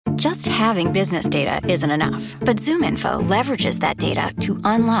Just having business data isn't enough, but ZoomInfo leverages that data to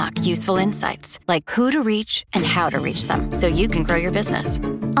unlock useful insights, like who to reach and how to reach them, so you can grow your business.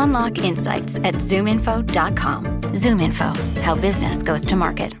 Unlock insights at ZoomInfo.com. ZoomInfo, how business goes to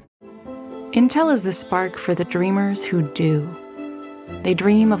market. Intel is the spark for the dreamers who do. They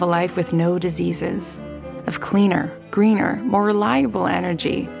dream of a life with no diseases, of cleaner, greener, more reliable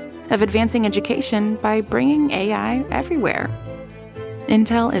energy, of advancing education by bringing AI everywhere.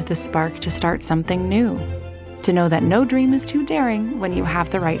 Intel is the spark to start something new, to know that no dream is too daring when you have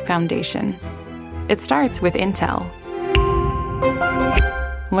the right foundation. It starts with Intel.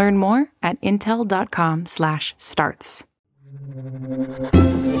 Learn more at intel.com/starts.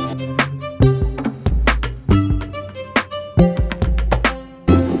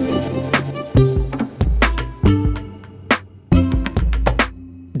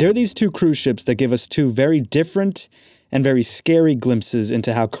 There are these two cruise ships that give us two very different and very scary glimpses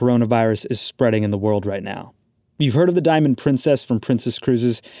into how coronavirus is spreading in the world right now. You've heard of the Diamond Princess from Princess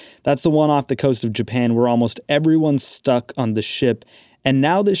Cruises. That's the one off the coast of Japan where almost everyone's stuck on the ship. And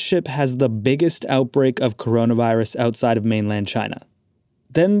now this ship has the biggest outbreak of coronavirus outside of mainland China.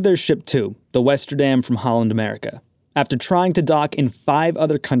 Then there's Ship 2, the Westerdam from Holland America. After trying to dock in 5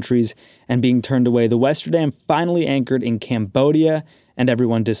 other countries and being turned away, the Westerdam finally anchored in Cambodia and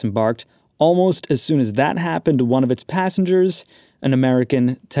everyone disembarked. Almost as soon as that happened, one of its passengers, an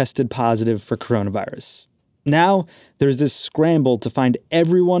American, tested positive for coronavirus. Now, there's this scramble to find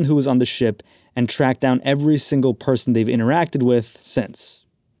everyone who was on the ship and track down every single person they've interacted with since.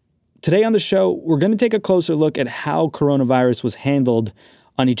 Today on the show, we're going to take a closer look at how coronavirus was handled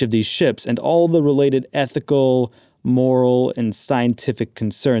on each of these ships and all the related ethical, moral, and scientific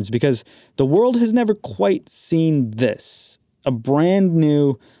concerns, because the world has never quite seen this. A brand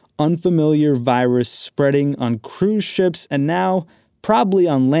new, unfamiliar virus spreading on cruise ships and now probably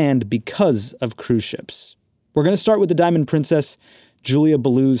on land because of cruise ships. We're going to start with the Diamond Princess. Julia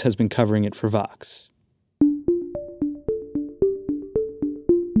Belluz has been covering it for Vox.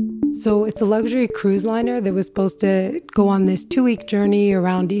 So it's a luxury cruise liner that was supposed to go on this 2-week journey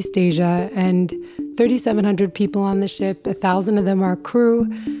around East Asia, and 3,700 people on the ship, 1,000 of them are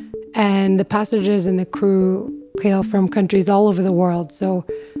crew, and the passengers and the crew hail from countries all over the world. So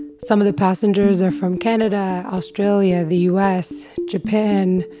some of the passengers are from Canada, Australia, the US,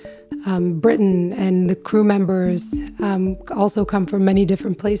 Japan, Britain, and the crew members also come from many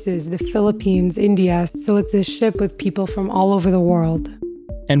different places, the Philippines, India. So it's a ship with people from all over the world.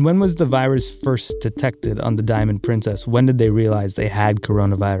 And when was the virus first detected on the Diamond Princess? When did they realize they had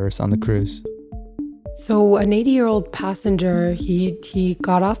coronavirus on the cruise? So an 80-year-old passenger, he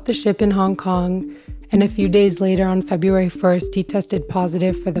got off the ship in Hong Kong, and a few days later, on February 1st, he tested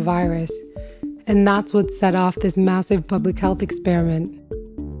positive for the virus. And that's what set off this massive public health experiment.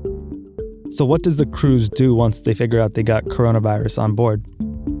 So what does the cruise do once they figure out they got coronavirus on board?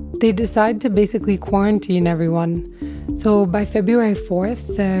 They decide to basically quarantine everyone. So by February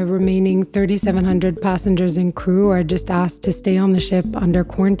 4th, the remaining 3,700 passengers and crew are just asked to stay on the ship under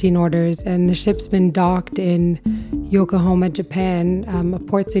quarantine orders, and the ship's been docked in Yokohama, Japan, a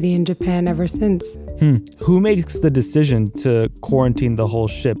port city in Japan ever since. Who makes the decision to quarantine the whole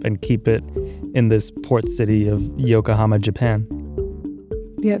ship and keep it in this port city of Yokohama, Japan?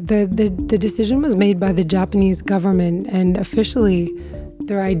 Yeah, the decision was made by the Japanese government, and officially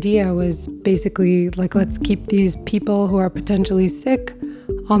their idea was basically like, let's keep these people who are potentially sick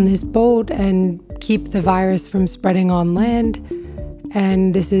on this boat and keep the virus from spreading on land.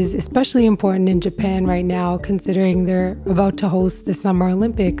 And this is especially important in Japan right now, considering they're about to host the Summer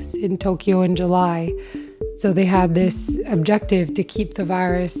Olympics in Tokyo in July. So they had this objective to keep the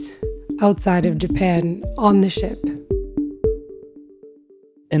virus outside of Japan on the ship.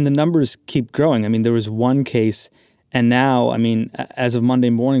 And the numbers keep growing. I mean, there was one case, and now, I mean, as of Monday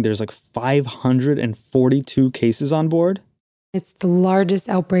morning, there's like 542 cases on board. It's the largest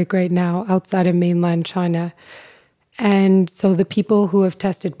outbreak right now outside of mainland China. And so the people who have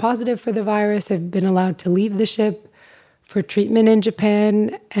tested positive for the virus have been allowed to leave the ship for treatment in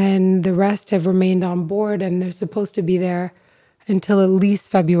Japan, and the rest have remained on board, and they're supposed to be there until at least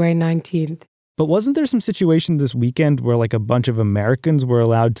February 19th. But wasn't there some situation this weekend where like a bunch of Americans were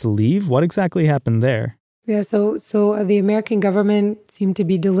allowed to leave? What exactly happened there? Yeah, so the American government seemed to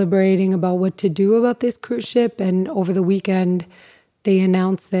be deliberating about what to do about this cruise ship, and over the weekend, they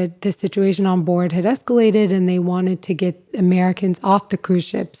announced that the situation on board had escalated and they wanted to get Americans off the cruise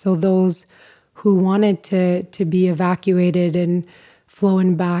ship. So those who wanted to be evacuated and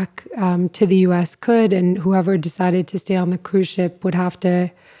flown back to the U.S. could, and whoever decided to stay on the cruise ship would have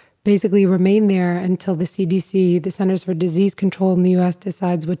to basically remain there until the CDC, the Centers for Disease Control in the U.S.,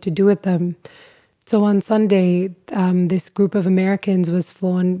 decides what to do with them. So on Sunday, this group of Americans was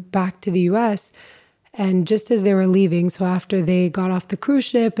flown back to the U.S., and just as they were leaving, so after they got off the cruise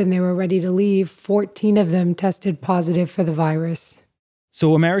ship and they were ready to leave, 14 of them tested positive for the virus.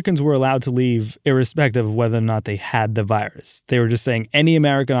 So Americans were allowed to leave irrespective of whether or not they had the virus. They were just saying any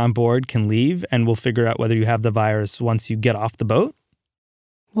American on board can leave, and we'll figure out whether you have the virus once you get off the boat?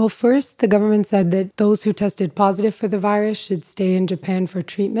 Well, first, the government said that those who tested positive for the virus should stay in Japan for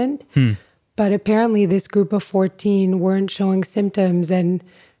treatment. But apparently this group of 14 weren't showing symptoms, and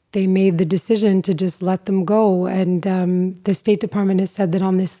they made the decision to just let them go. And the State Department has said that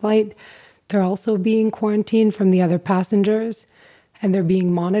on this flight, they're also being quarantined from the other passengers, and they're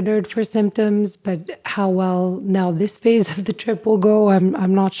being monitored for symptoms. But how well now this phase of the trip will go,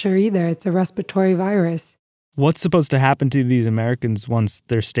 I'm not sure either. It's a respiratory virus. What's supposed to happen to these Americans once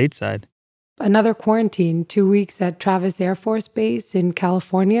they're stateside? Another quarantine, 2 weeks at Travis Air Force Base in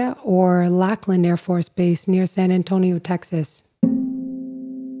California or Lackland Air Force Base near San Antonio, Texas.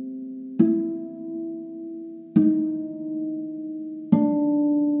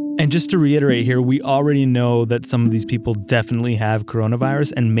 And just to reiterate here, we already know that some of these people definitely have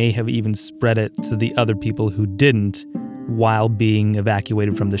coronavirus and may have even spread it to the other people who didn't while being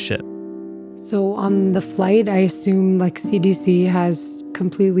evacuated from the ship. So on the flight, I assume CDC has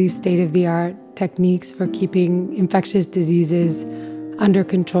completely state-of-the-art techniques for keeping infectious diseases under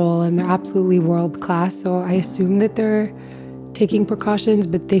control, and they're absolutely world-class. So I assume that they're taking precautions,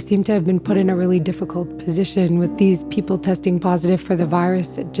 but they seem to have been put in a really difficult position with these people testing positive for the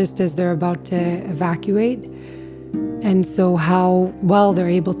virus just as they're about to evacuate. And so how well they're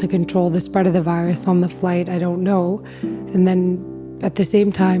able to control the spread of the virus on the flight, I don't know. And then at the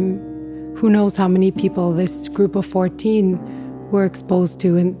same time, who knows how many people this group of 14 were exposed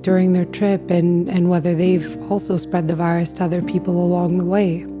to during their trip, and whether they've also spread the virus to other people along the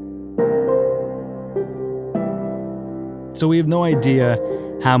way. So we have no idea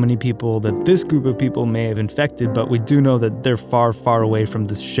how many people that this group of people may have infected, but we do know that they're far, far away from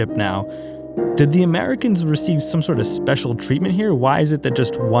this ship now. Did the Americans receive some sort of special treatment here? Why is it that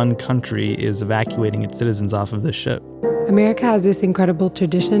just one country is evacuating its citizens off of this ship? America has this incredible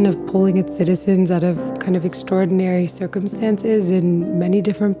tradition of pulling its citizens out of kind of extraordinary circumstances in many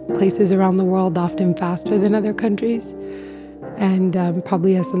different places around the world, often faster than other countries. And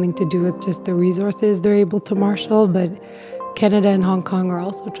probably has something to do with just the resources they're able to marshal. But Canada and Hong Kong are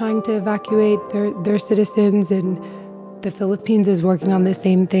also trying to evacuate their citizens, and the Philippines is working on the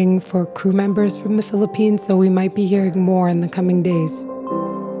same thing for crew members from the Philippines, so we might be hearing more in the coming days.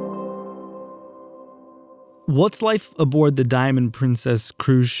 What's life aboard the Diamond Princess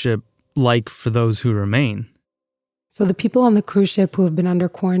cruise ship like for those who remain? So the people on the cruise ship who have been under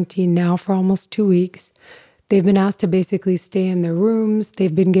quarantine now for almost 2 weeks, they've been asked to basically stay in their rooms.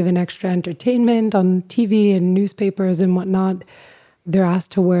 They've been given extra entertainment on TV and newspapers and whatnot. They're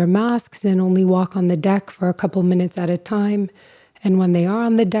asked to wear masks and only walk on the deck for a couple minutes at a time. And when they are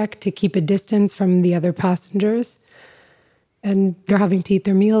on the deck, to keep a distance from the other passengers. And they're having to eat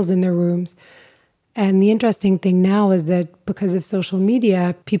their meals in their rooms. And the interesting thing now is that because of social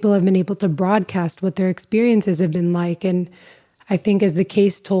media, people have been able to broadcast what their experiences have been like. And I think as the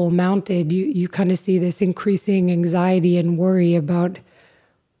case toll mounted, you kind of see this increasing anxiety and worry about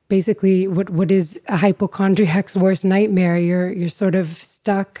basically what is a hypochondriac's worst nightmare. You're sort of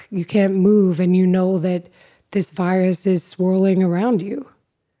stuck, you can't move, and you know that this virus is swirling around you.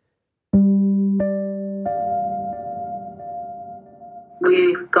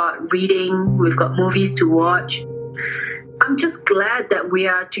 We've got reading, we've got movies to watch. I'm just glad that we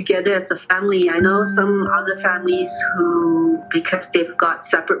are together as a family. I know some other families who, because they've got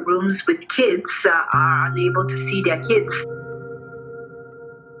separate rooms with kids, are unable to see their kids.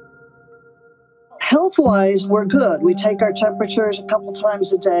 Health-wise, we're good. We take our temperatures a couple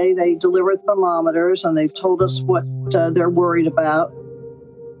times a day. They deliver thermometers, and they've told us what they're worried about.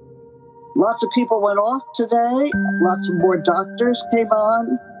 Lots of people went off today. Lots of more doctors came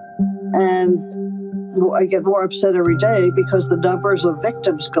on. And I get more upset every day because the numbers of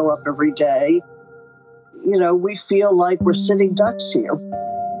victims go up every day. You know, we feel like we're sitting ducks here.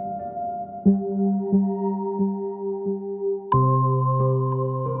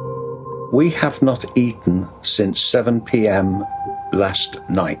 We have not eaten since 7 p.m. last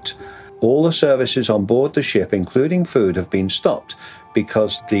night. All the services on board the ship, including food, have been stopped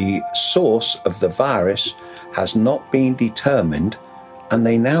because the source of the virus has not been determined, and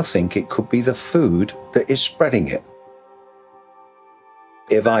they now think it could be the food that is spreading it.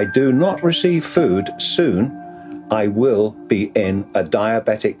 If I do not receive food soon, I will be in a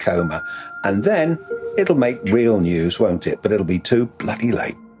diabetic coma. And then it'll make real news, won't it? But it'll be too bloody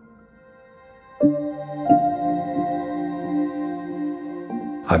late.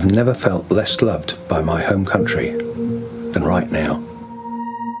 I've never felt less loved by my home country than right now.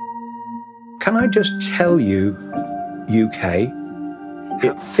 Can I just tell you, UK,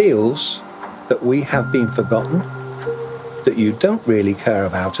 it feels that we have been forgotten, that you don't really care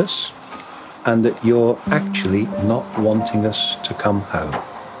about us, and that you're actually not wanting us to come home.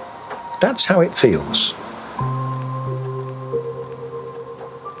 That's how it feels.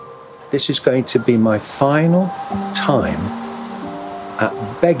 This is going to be my final time at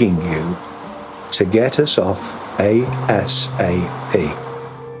begging you to get us off ASAP.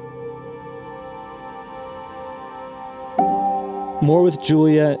 More with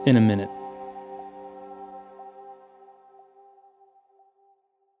Julia in a minute.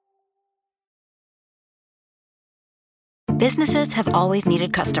 Businesses have always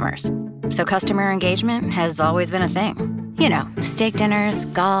needed customers, so customer engagement has always been a thing. You know, steak dinners,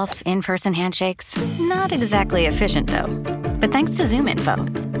 golf, in-person handshakes. Not exactly efficient, though. But thanks to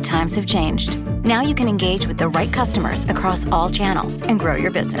ZoomInfo, times have changed. Now you can engage with the right customers across all channels and grow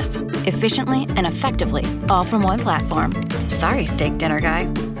your business efficiently and effectively, all from one platform. Sorry, steak dinner guy.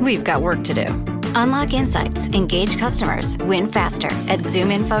 We've got work to do. Unlock insights, engage customers, win faster at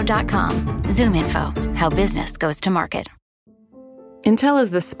ZoomInfo.com. ZoomInfo, how business goes to market. Intel is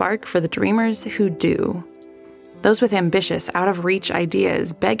the spark for the dreamers who do. Those with ambitious, out-of-reach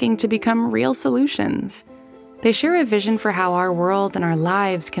ideas begging to become real solutions. They share a vision for how our world and our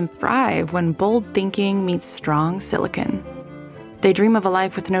lives can thrive when bold thinking meets strong silicon. They dream of a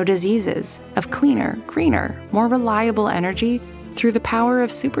life with no diseases, of cleaner, greener, more reliable energy through the power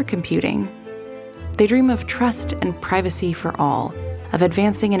of supercomputing. They dream of trust and privacy for all, of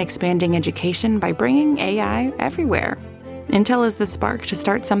advancing and expanding education by bringing AI everywhere. Intel is the spark to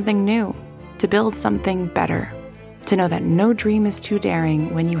start something new, to build something better, to know that no dream is too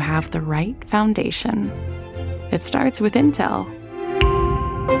daring when you have the right foundation. It starts with Intel.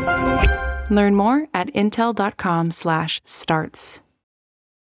 Learn more at intel.com/starts.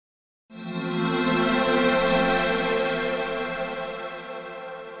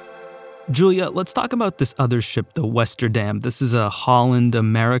 Julia, let's talk about this other ship, the Westerdam. This is a Holland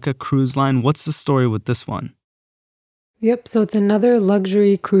America cruise line. What's the story with this one? Yep, so it's another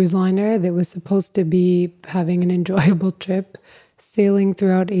luxury cruise liner that was supposed to be having an enjoyable trip, sailing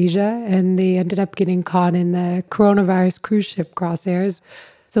throughout Asia, and they ended up getting caught in the coronavirus cruise ship crosshairs.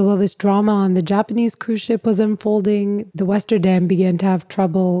 So while this drama on the Japanese cruise ship was unfolding, the Westerdam began to have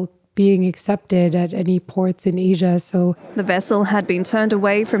trouble being accepted at any ports in Asia. So the vessel had been turned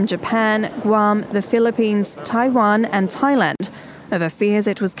away from Japan, Guam, the Philippines, Taiwan, and Thailand over fears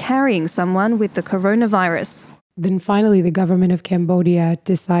it was carrying someone with the coronavirus. Then finally, the government of Cambodia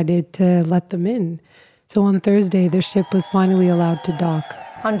decided to let them in. So on Thursday, the ship was finally allowed to dock.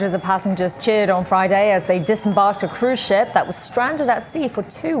 Hundreds of passengers cheered on Friday as they disembarked a cruise ship that was stranded at sea for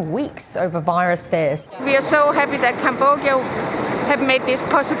 2 weeks over virus fears. We are so happy that Cambodia have made this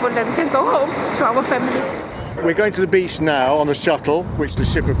possible that we can go home to our family. We're going to the beach now on a shuttle, which the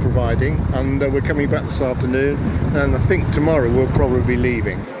ship are providing, and we're coming back this afternoon, and I think tomorrow we'll probably be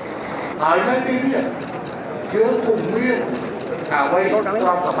leaving.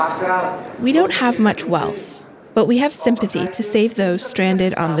 We don't have much wealth, but we have sympathy to save those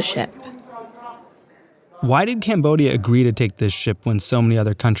stranded on the ship. Why did Cambodia agree to take this ship when so many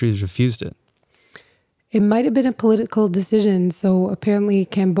other countries refused it? It might have been a political decision. So apparently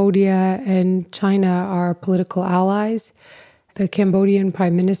Cambodia and China are political allies. The Cambodian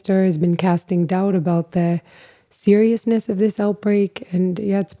prime minister has been casting doubt about the seriousness of this outbreak. And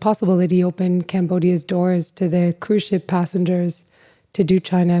yeah, it's possible that he opened Cambodia's doors to the cruise ship passengers to do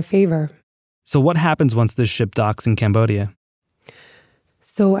China a favor. So what happens once this ship docks in Cambodia?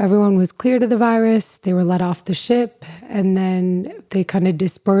 So everyone was cleared of the virus. They were let off the ship, and then they kind of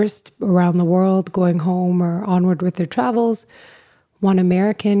dispersed around the world, going home or onward with their travels. One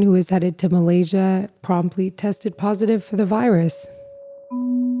American who was headed to Malaysia promptly tested positive for the virus.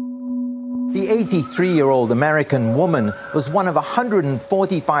 The 83-year-old American woman was one of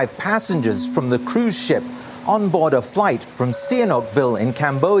 145 passengers from the cruise ship on board a flight from Sihanoukville in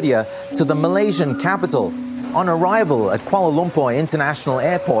Cambodia to the Malaysian capital. On arrival at Kuala Lumpur International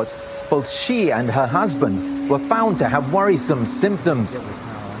Airport, both she and her husband were found to have worrisome symptoms.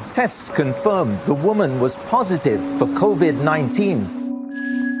 Tests confirmed the woman was positive for COVID-19.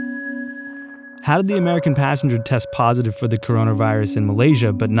 How did the American passenger test positive for the coronavirus in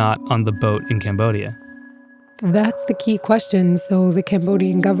Malaysia, but not on the boat in Cambodia? That's the key question. So the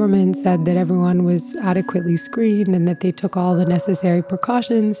Cambodian government said that everyone was adequately screened and that they took all the necessary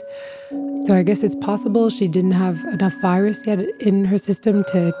precautions. So I guess it's possible she didn't have enough virus yet in her system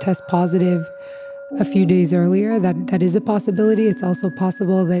to test positive a few days earlier. That is a possibility. It's also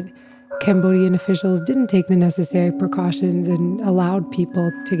possible that Cambodian officials didn't take the necessary precautions and allowed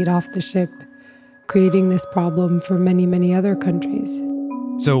people to get off the ship, creating this problem for many, many other countries.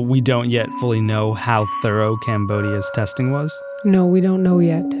 So we don't yet fully know how thorough Cambodia's testing was? No, we don't know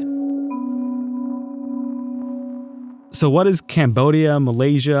yet. So what does Cambodia,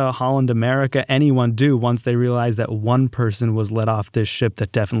 Malaysia, Holland, America, anyone do once they realize that one person was let off this ship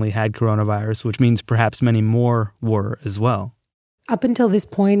that definitely had coronavirus, which means perhaps many more were as well? Up until this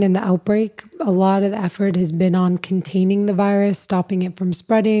point in the outbreak, a lot of the effort has been on containing the virus, stopping it from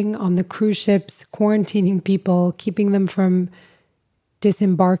spreading on the cruise ships, quarantining people, keeping them from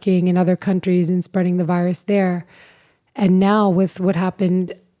disembarking in other countries and spreading the virus there. And now with what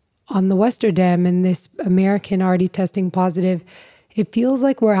happened on the Westerdam and this American already testing positive, it feels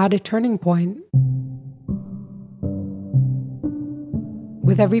like we're at a turning point.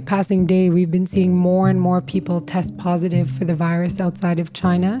 With every passing day, we've been seeing more and more people test positive for the virus outside of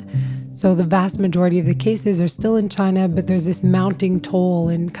China. So the vast majority of the cases are still in China, but there's this mounting toll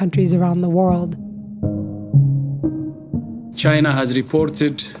in countries around the world. China has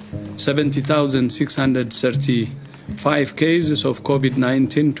reported 70,635 cases of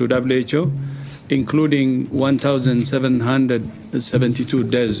COVID-19 to WHO, including 1,772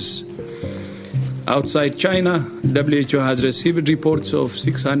 deaths. Outside China, WHO has received reports of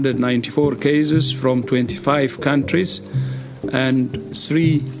 694 cases from 25 countries and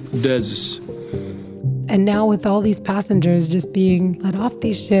 3 deaths. And now with all these passengers just being let off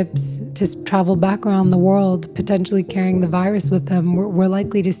these ships to travel back around the world, potentially carrying the virus with them, we're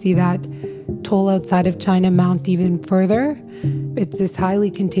likely to see that toll outside of China mount even further. It's this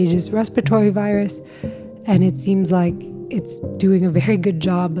highly contagious respiratory virus, and it seems like it's doing a very good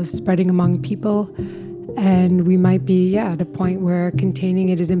job of spreading among people. And we might be, at a point where containing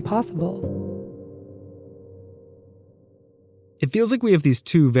it is impossible. It feels like we have these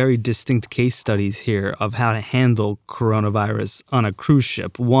two very distinct case studies here of how to handle coronavirus on a cruise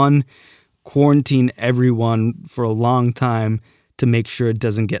ship. One, quarantine everyone for a long time to make sure it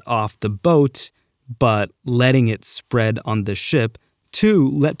doesn't get off the boat, but letting it spread on the ship. Two,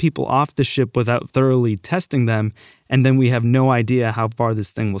 let people off the ship without thoroughly testing them, and then we have no idea how far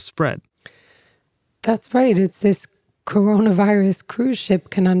this thing will spread. That's right. It's this coronavirus cruise ship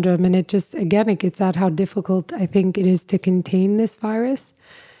conundrum. And it just, again, it gets at how difficult I think it is to contain this virus.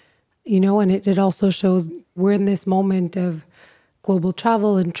 And it also shows we're in this moment of global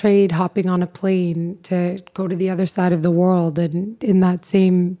travel and trade, hopping on a plane to go to the other side of the world. And in that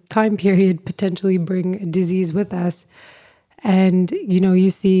same time period, potentially bring a disease with us. And, you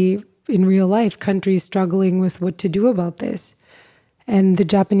see in real life countries struggling with what to do about this. And the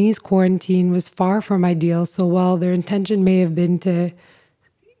Japanese quarantine was far from ideal. So while their intention may have been to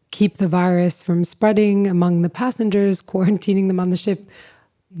keep the virus from spreading among the passengers, quarantining them on the ship,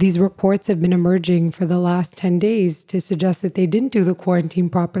 these reports have been emerging for the last 10 days to suggest that they didn't do the quarantine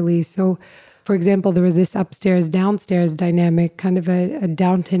properly. So, for example, there was this upstairs-downstairs dynamic, kind of a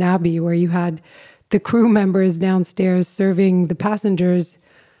Downton Abbey, where you had the crew members downstairs serving the passengers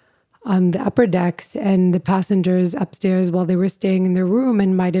on the upper decks, and the passengers upstairs, while they were staying in their room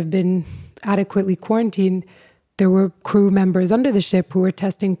and might have been adequately quarantined, there were crew members under the ship who were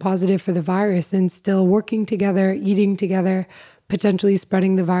testing positive for the virus and still working together, eating together, potentially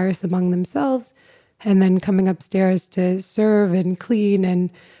spreading the virus among themselves, and then coming upstairs to serve and clean and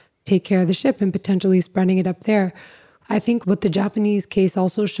take care of the ship and potentially spreading it up there. I think what the Japanese case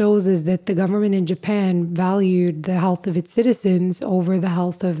also shows is that the government in Japan valued the health of its citizens over the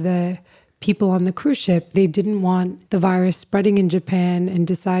health of the people on the cruise ship. They didn't want the virus spreading in Japan and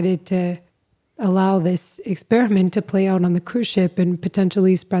decided to allow this experiment to play out on the cruise ship and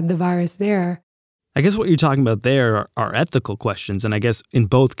potentially spread the virus there. I guess what you're talking about there are ethical questions. And I guess in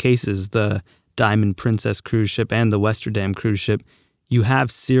both cases, the Diamond Princess cruise ship and the Westerdam cruise ship, you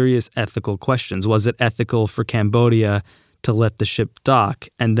have serious ethical questions. Was it ethical for Cambodia to let the ship dock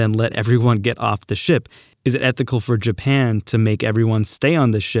and then let everyone get off the ship? Is it ethical for Japan to make everyone stay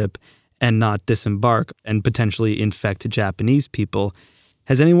on the ship and not disembark and potentially infect Japanese people?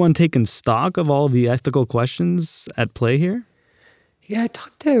 Has anyone taken stock of all of the ethical questions at play here? Yeah, I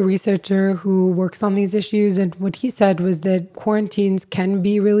talked to a researcher who works on these issues, and what he said was that quarantines can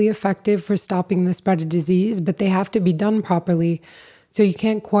be really effective for stopping the spread of disease, but they have to be done properly. So you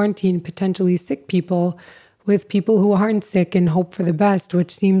can't quarantine potentially sick people with people who aren't sick and hope for the best,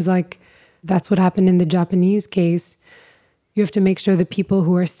 which seems like That's what happened in the Japanese case. You have to make sure the people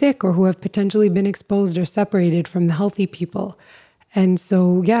who are sick or who have potentially been exposed are separated from the healthy people. And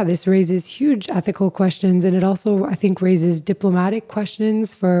so, this raises huge ethical questions. And it also, I think, raises diplomatic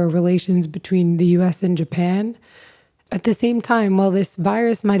questions for relations between the US and Japan. At the same time, while this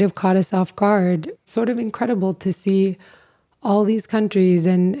virus might have caught us off guard, it's sort of incredible to see all these countries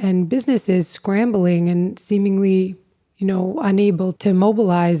and businesses scrambling and seemingly, unable to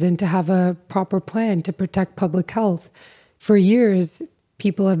mobilize and to have a proper plan to protect public health. For years,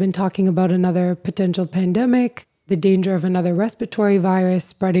 people have been talking about another potential pandemic, the danger of another respiratory virus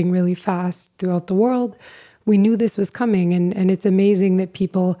spreading really fast throughout the world. We knew this was coming, and it's amazing that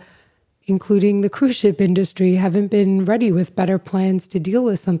people, including the cruise ship industry, haven't been ready with better plans to deal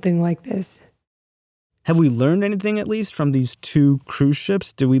with something like this. Have we learned anything, at least, from these 2 cruise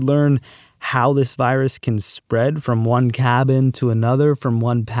ships? Did we learn how this virus can spread from one cabin to another, from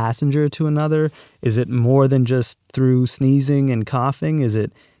one passenger to another? Is it more than just through sneezing and coughing? Is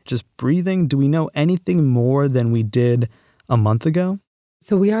it just breathing? Do we know anything more than we did a month ago?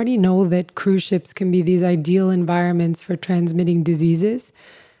 So we already know that cruise ships can be these ideal environments for transmitting diseases.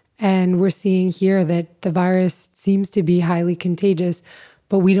 And we're seeing here that the virus seems to be highly contagious,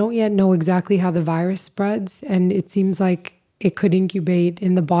 but we don't yet know exactly how the virus spreads. And it seems like it could incubate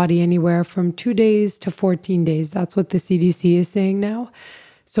in the body anywhere from 2 days to 14 days. That's what the CDC is saying now.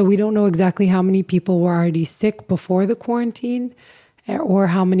 So we don't know exactly how many people were already sick before the quarantine or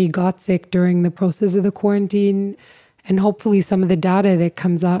how many got sick during the process of the quarantine. And hopefully some of the data that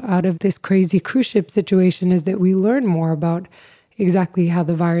comes out of this crazy cruise ship situation is that we learn more about exactly how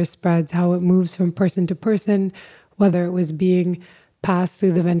the virus spreads, how it moves from person to person, whether it was being passed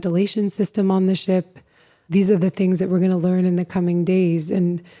through the ventilation system on the ship. These are the things that we're going to learn in the coming days.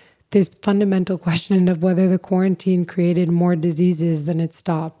 And this fundamental question of whether the quarantine created more diseases than it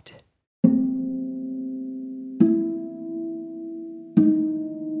stopped.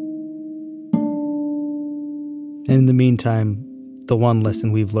 In the meantime, the one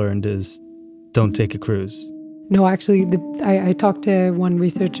lesson we've learned is don't take a cruise. No, actually, I talked to one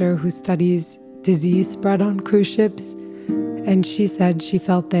researcher who studies disease spread on cruise ships, and she said she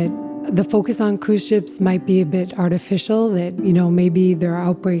felt that the focus on cruise ships might be a bit artificial, that, maybe there are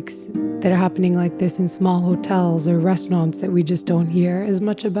outbreaks that are happening like this in small hotels or restaurants that we just don't hear as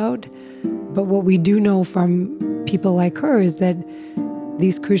much about. But what we do know from people like her is that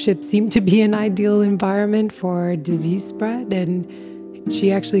these cruise ships seem to be an ideal environment for disease spread. And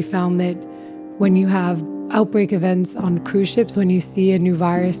she actually found that when you have outbreak events on cruise ships, when you see a new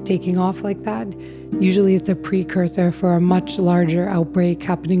virus taking off like that, usually it's a precursor for a much larger outbreak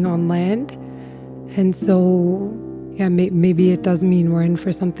happening on land. And so, maybe it does mean we're in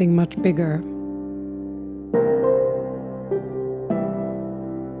for something much bigger.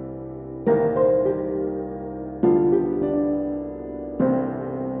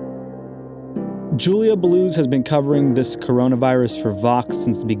 Julia Belluz has been covering this coronavirus for Vox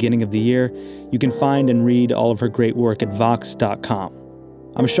since the beginning of the year. You can find and read all of her great work at Vox.com.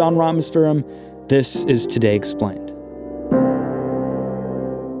 I'm Sean Rameswaram. This is Today Explained.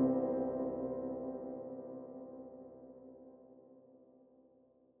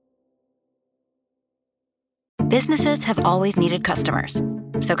 Businesses have always needed customers.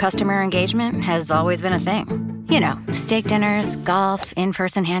 So customer engagement has always been a thing. Steak dinners, golf,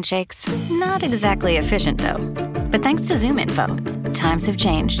 in-person handshakes. Not exactly efficient, though. But thanks to ZoomInfo, times have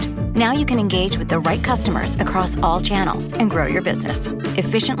changed. Now you can engage with the right customers across all channels and grow your business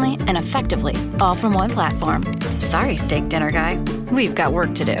efficiently and effectively, all from one platform. Sorry, steak dinner guy. We've got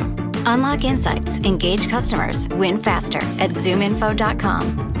work to do. Unlock insights, engage customers, win faster at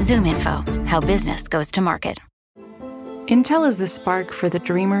ZoomInfo.com. ZoomInfo, how business goes to market. Intel is the spark for the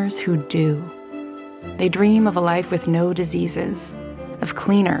dreamers who do. They dream of a life with no diseases, of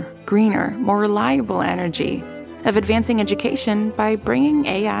cleaner, greener, more reliable energy, of advancing education by bringing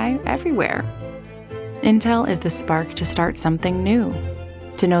AI everywhere. Intel is the spark to start something new,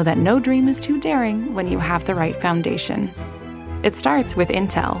 to know that no dream is too daring when you have the right foundation. It starts with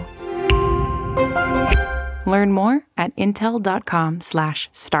Intel. Learn more at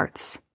intel.com/starts.